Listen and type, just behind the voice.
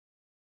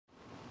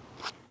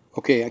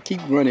Okay, I keep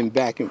running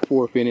back and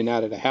forth in and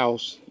out of the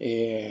house,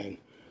 and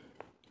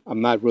I'm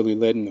not really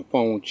letting the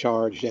phone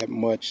charge that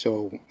much,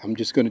 so I'm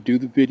just going to do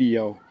the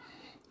video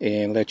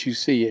and let you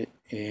see it,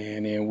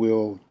 and then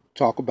we'll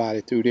talk about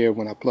it through there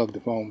when I plug the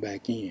phone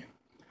back in.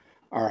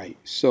 All right,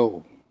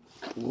 so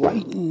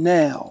right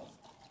now,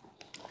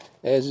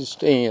 as it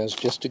stands,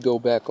 just to go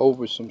back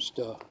over some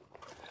stuff,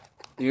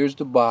 there's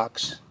the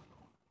box,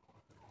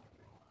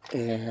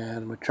 and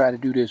I'm going to try to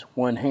do this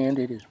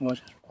one-handed as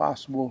much as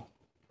possible.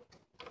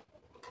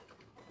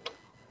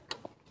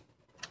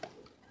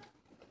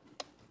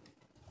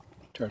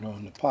 Turn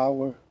on the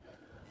power.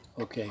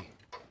 Okay.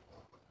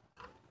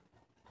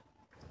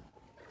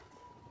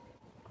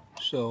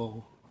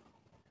 So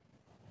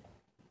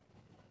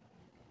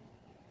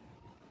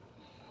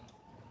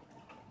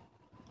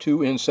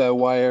two inside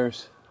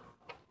wires.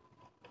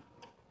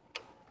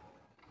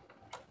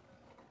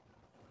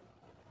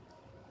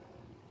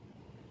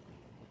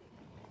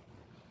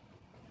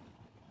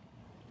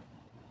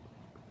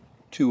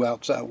 Two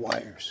outside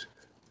wires.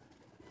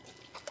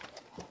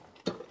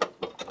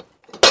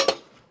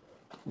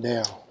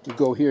 Now we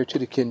go here to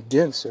the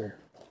condenser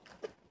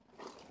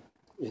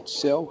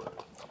itself.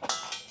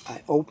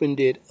 I opened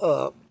it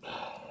up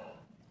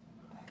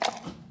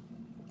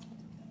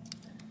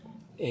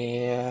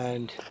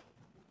and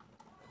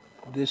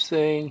this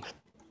thing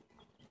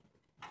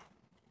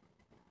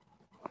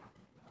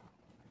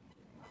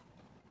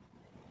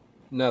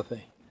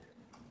nothing.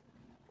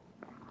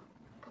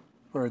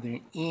 Further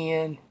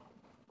in,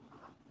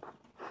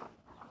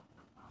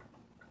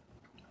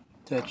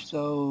 touch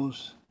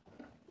those,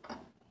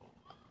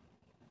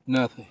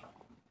 nothing.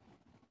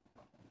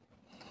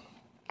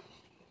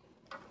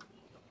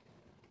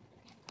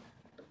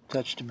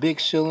 Touch the big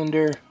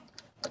cylinder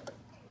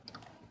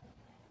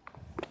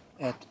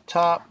at the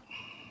top,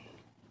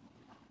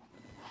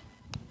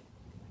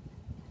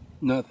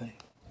 nothing.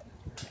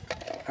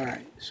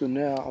 Alright, so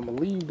now I'm going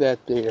to leave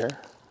that there.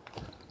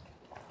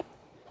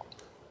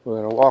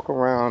 We're going to walk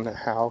around the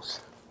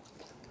house.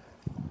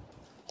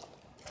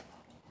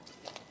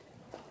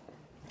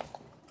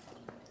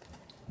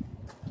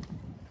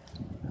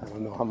 I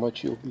don't know how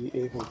much you'll be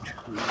able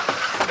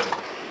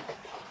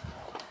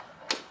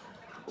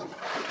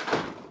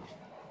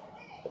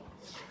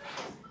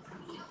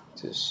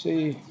to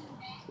see.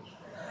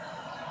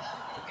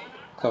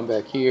 Come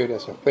back here,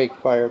 that's a fake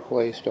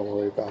fireplace, don't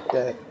worry about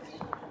that.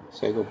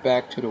 So go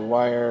back to the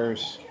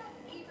wires.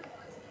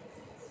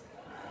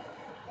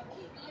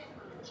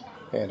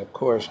 And of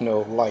course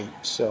no light,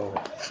 so,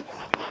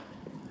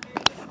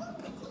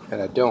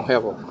 and I don't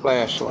have a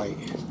flashlight,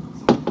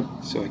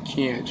 so I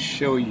can't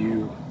show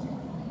you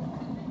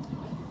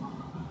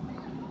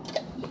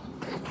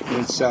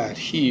inside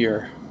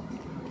here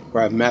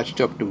where I've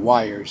matched up the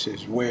wires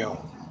as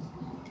well.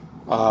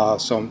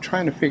 So I'm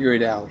trying to figure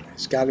it out.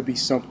 It's got to be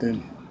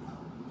something,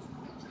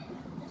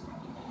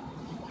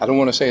 I don't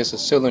want to say it's a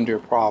cylinder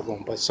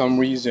problem, but some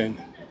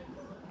reason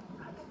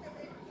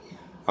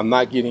I'm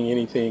not getting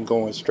anything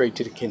going straight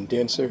to the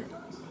condenser.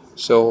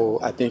 So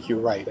I think you're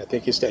right. I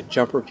think it's that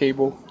jumper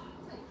cable.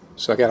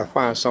 So I got to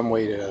find some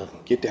way to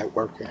get that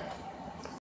working.